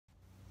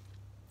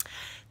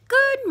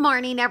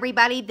morning,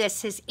 everybody.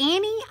 This is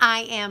Annie.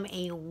 I am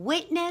a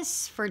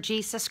witness for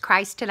Jesus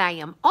Christ, and I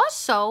am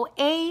also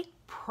a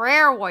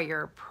prayer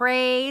warrior.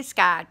 Praise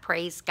God.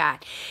 Praise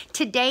God.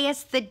 Today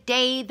is the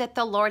day that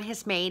the Lord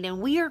has made,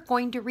 and we are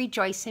going to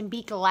rejoice and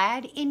be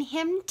glad in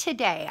Him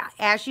today.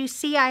 As you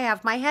see, I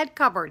have my head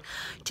covered.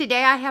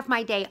 Today I have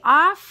my day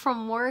off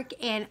from work,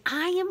 and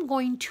I am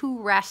going to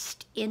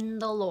rest in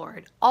the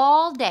Lord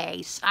all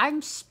day.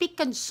 I'm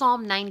speaking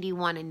Psalm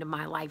 91 into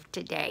my life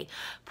today.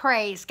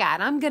 Praise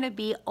God. I'm going to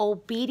be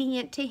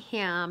obedient to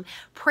Him,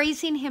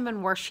 praising Him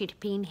and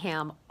worshiping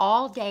Him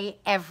all day,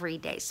 every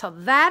day. So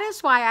that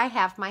is why I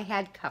have my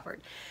head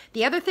covered.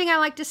 The other thing I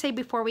like to say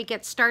before we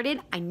get started,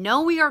 I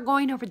know we are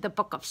going over the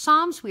book of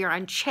Psalms. We are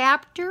on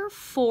chapter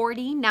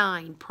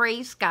 49.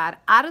 Praise God,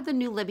 out of the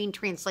New Living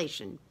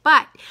Translation.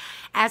 But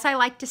as I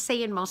like to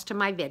say in most of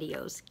my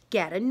videos,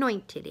 get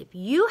anointed. If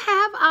you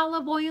have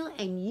olive oil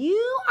and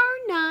you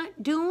are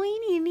not doing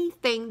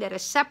anything that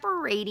is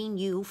separating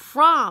you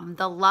from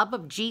the love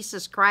of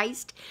Jesus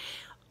Christ,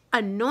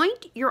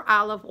 anoint your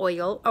olive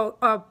oil,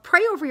 or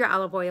pray over your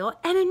olive oil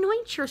and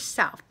anoint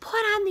yourself. Put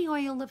on the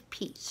oil of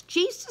peace.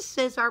 Jesus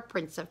is our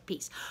Prince of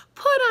Peace.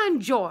 Put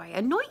on joy.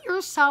 Anoint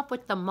yourself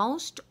with the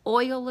most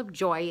oil of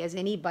joy as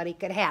anybody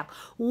could have.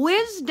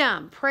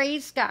 Wisdom.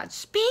 Praise God.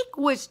 Speak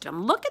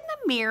wisdom. Look in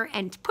the mirror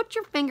and put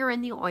your finger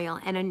in the oil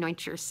and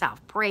anoint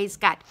yourself. Praise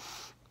God.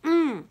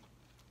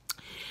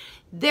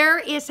 There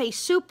is a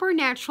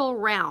supernatural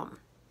realm.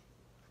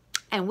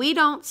 And we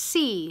don't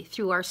see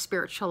through our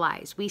spiritual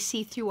eyes. We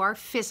see through our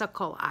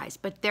physical eyes.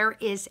 But there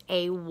is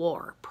a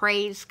war.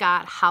 Praise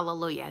God.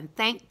 Hallelujah. And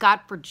thank God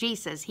for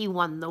Jesus. He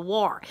won the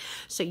war.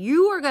 So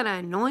you are going to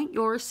anoint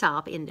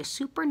yourself in the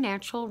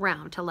supernatural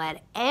realm to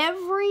let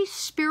every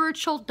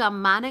spiritual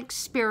demonic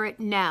spirit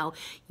know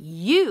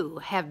you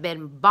have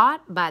been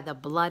bought by the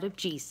blood of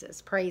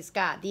Jesus. Praise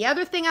God. The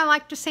other thing I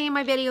like to say in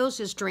my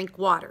videos is drink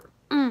water.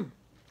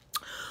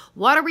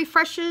 Water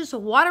refreshes,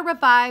 water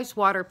revives,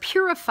 water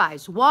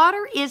purifies.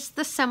 Water is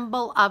the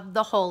symbol of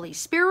the Holy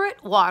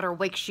Spirit. Water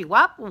wakes you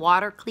up.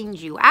 Water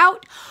cleans you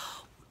out.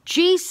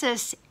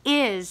 Jesus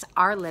is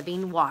our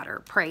living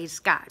water. Praise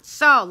God.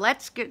 So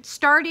let's get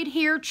started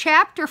here.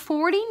 Chapter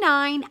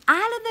 49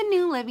 out of the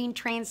New Living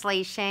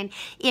Translation.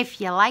 If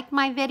you like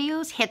my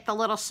videos, hit the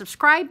little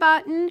subscribe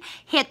button,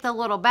 hit the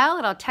little bell.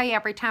 It'll tell you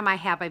every time I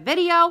have a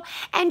video,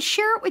 and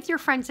share it with your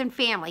friends and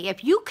family.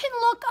 If you can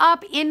look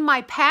up in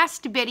my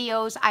past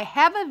videos, I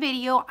have a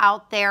video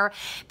out there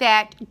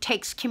that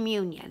takes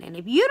communion. And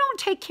if you don't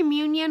take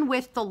communion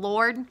with the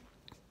Lord,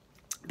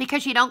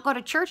 because you don't go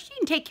to church, you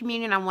can take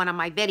communion on one of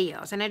my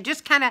videos. And it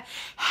just kind of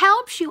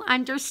helps you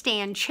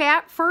understand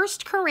 1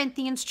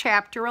 Corinthians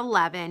chapter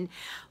 11,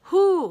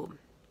 of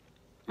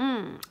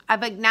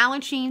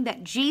acknowledging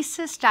that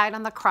Jesus died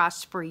on the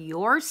cross for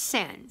your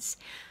sins,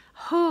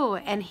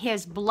 and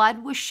His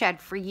blood was shed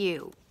for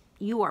you.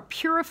 You are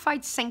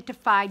purified,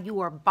 sanctified.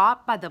 You are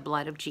bought by the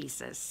blood of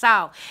Jesus.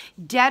 So,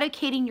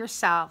 dedicating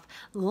yourself,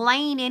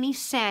 laying any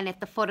sin at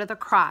the foot of the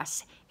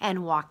cross,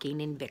 and walking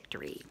in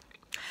victory.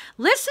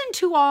 Listen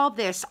to all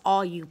this,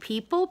 all you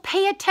people.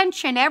 Pay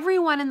attention,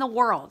 everyone in the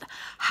world,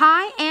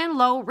 high and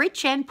low,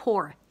 rich and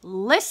poor.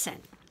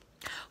 Listen,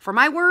 for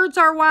my words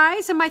are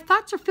wise and my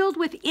thoughts are filled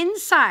with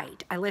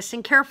insight. I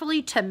listen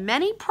carefully to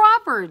many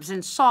proverbs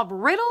and solve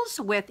riddles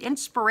with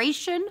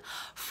inspiration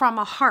from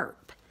a harp.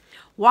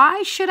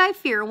 Why should I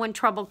fear when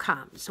trouble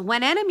comes?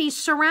 When enemies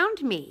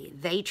surround me,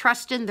 they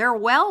trust in their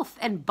wealth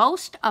and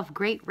boast of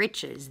great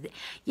riches,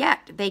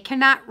 yet they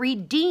cannot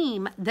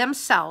redeem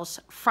themselves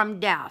from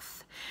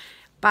death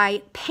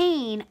by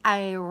paying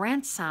a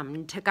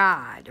ransom to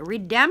God.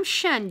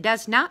 Redemption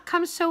does not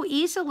come so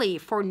easily,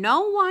 for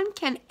no one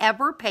can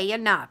ever pay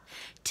enough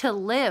to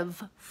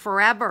live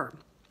forever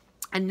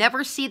and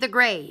never see the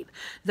grave.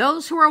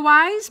 Those who are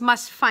wise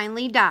must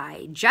finally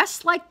die,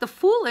 just like the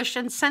foolish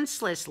and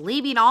senseless,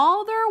 leaving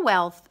all their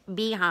wealth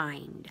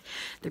behind.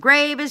 The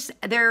grave is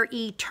their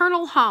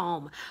eternal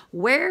home,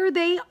 where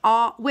they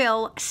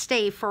will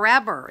stay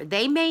forever.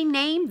 They may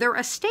name their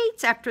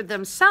estates after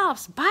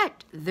themselves,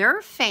 but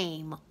their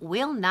fame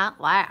will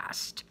not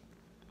last.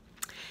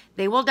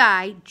 They will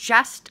die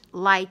just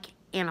like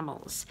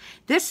animals.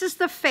 This is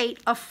the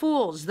fate of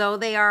fools, though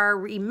they are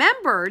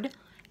remembered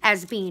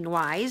as being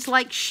wise.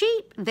 Like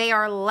sheep, they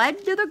are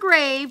led to the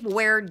grave,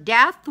 where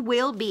death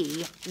will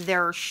be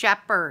their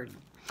shepherd.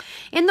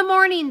 In the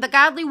morning, the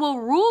godly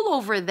will rule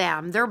over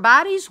them. Their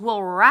bodies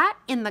will rot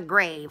in the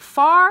grave,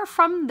 far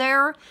from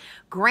their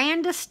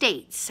grand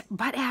estates.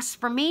 But as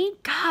for me,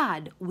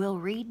 God will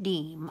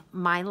redeem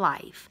my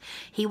life.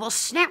 He will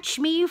snatch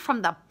me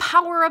from the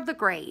power of the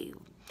grave.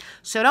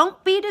 So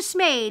don't be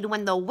dismayed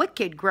when the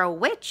wicked grow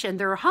rich and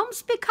their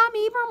homes become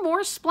even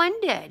more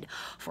splendid.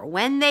 For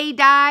when they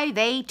die,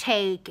 they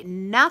take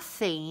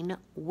nothing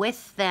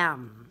with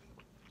them.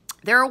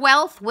 Their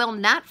wealth will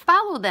not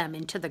follow them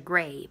into the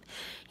grave.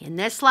 In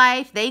this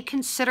life, they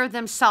consider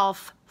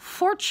themselves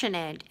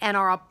fortunate and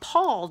are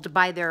appalled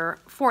by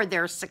for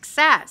their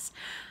success.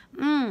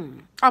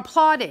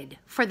 applauded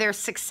for their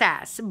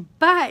success,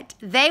 but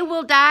they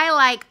will die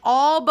like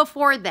all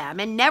before them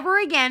and never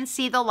again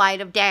see the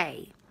light of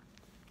day.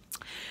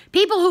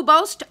 People who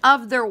boast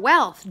of their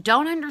wealth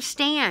don't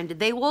understand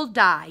they will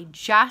die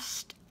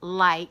just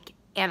like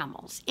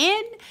animals.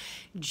 In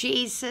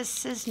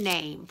Jesus'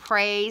 name,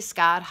 praise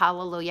God,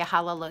 hallelujah,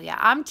 hallelujah.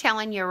 I'm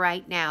telling you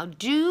right now,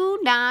 do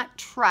not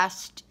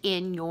trust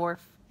in your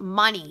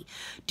money.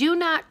 Do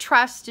not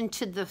trust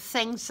into the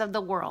things of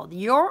the world.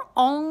 Your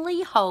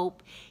only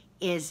hope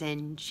is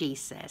in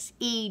Jesus,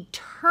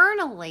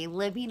 eternally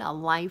living a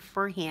life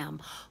for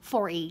him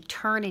for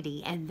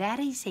eternity, and that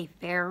is a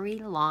very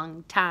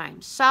long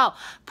time. So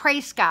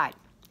praise God.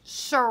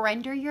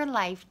 Surrender your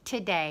life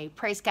today.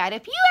 Praise God.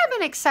 If you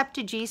haven't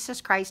accepted Jesus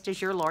Christ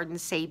as your Lord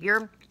and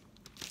Savior,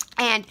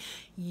 and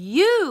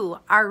you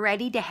are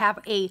ready to have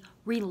a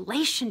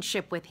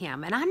relationship with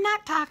him, and I'm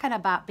not talking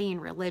about being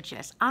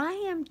religious. I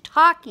am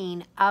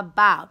talking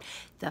about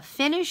the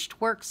finished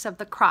works of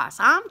the cross.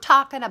 I'm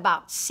talking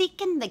about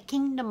seeking the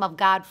kingdom of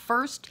God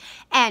first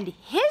and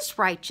his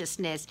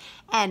righteousness,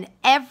 and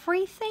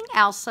everything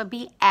else will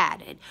be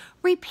added.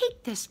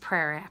 Repeat this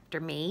prayer after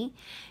me.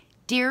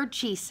 Dear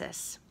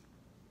Jesus,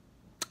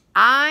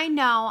 I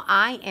know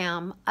I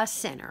am a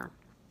sinner,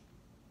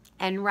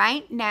 and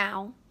right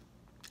now,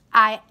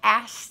 I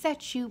ask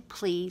that you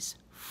please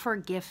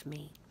forgive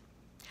me.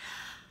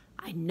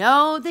 I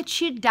know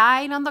that you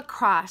died on the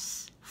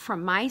cross for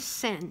my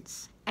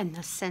sins and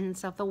the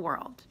sins of the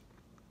world.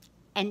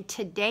 And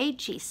today,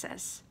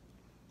 Jesus,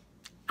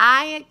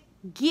 I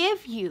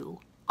give you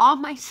all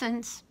my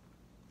sins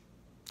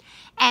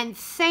and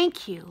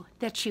thank you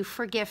that you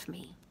forgive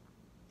me.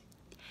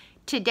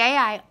 Today,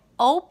 I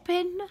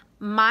open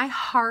my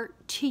heart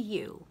to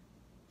you.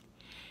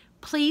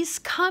 Please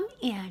come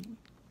in.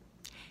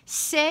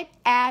 Sit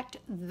at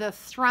the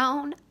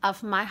throne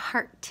of my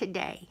heart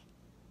today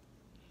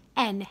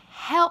and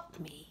help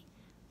me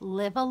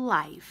live a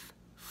life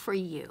for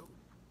you.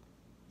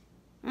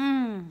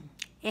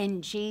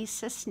 In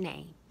Jesus'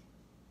 name,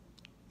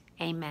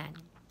 amen.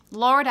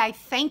 Lord, I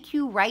thank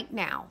you right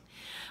now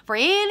for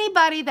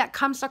anybody that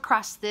comes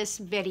across this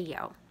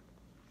video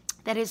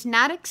that has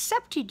not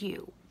accepted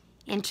you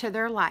into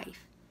their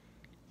life.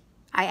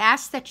 I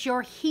ask that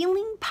your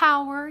healing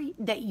power,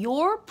 that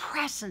your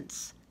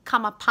presence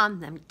come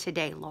upon them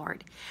today,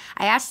 Lord.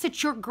 I ask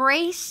that your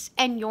grace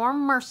and your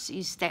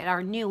mercies that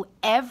are new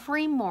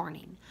every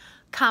morning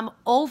come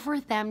over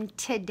them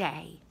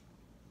today,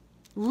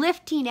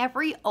 lifting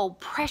every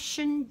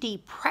oppression,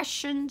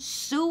 depression,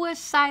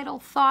 suicidal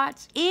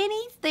thoughts,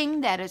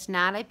 anything that is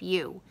not of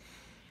you.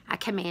 I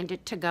command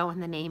it to go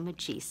in the name of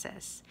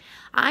Jesus.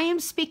 I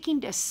am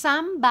speaking to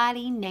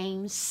somebody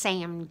named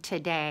Sam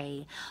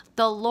today.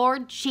 The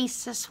Lord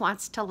Jesus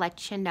wants to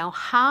let you know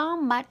how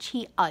much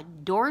he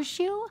adores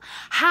you,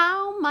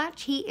 how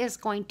much he is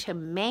going to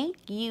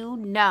make you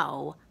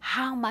know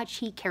how much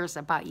he cares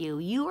about you.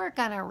 You are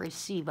going to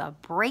receive a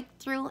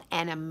breakthrough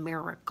and a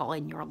miracle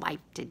in your life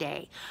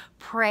today.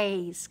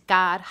 Praise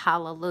God.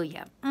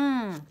 Hallelujah.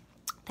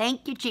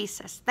 Thank you,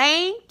 Jesus.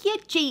 Thank you,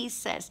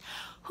 Jesus.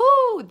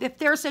 Whoo, if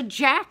there's a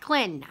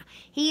Jacqueline,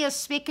 he is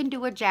speaking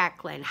to a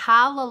Jacqueline.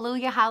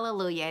 Hallelujah,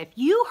 hallelujah. If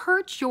you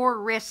hurt your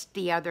wrist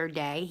the other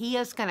day, he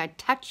is going to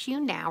touch you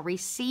now.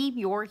 Receive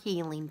your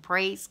healing.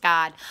 Praise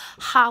God.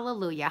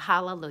 Hallelujah,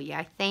 hallelujah.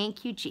 I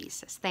thank you,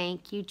 Jesus.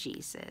 Thank you,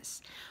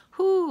 Jesus.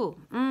 Whoo,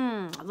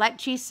 let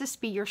Jesus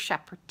be your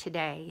shepherd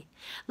today.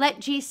 Let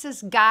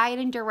Jesus guide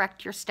and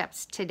direct your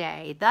steps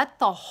today. Let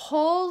the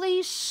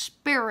Holy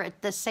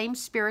Spirit, the same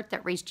Spirit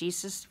that raised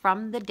Jesus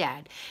from the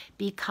dead,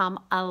 become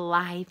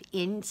alive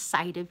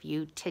inside of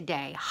you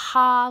today.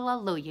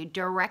 Hallelujah.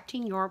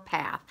 Directing your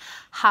path.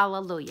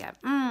 Hallelujah.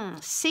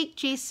 Seek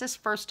Jesus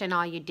first in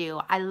all you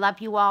do. I love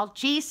you all.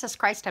 Jesus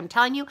Christ, I'm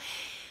telling you,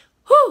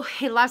 whew,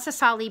 he loves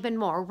us all even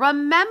more.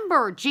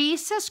 Remember,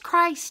 Jesus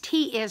Christ,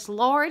 he is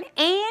Lord,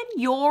 and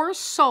your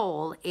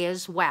soul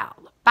is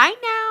well. Bye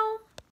now.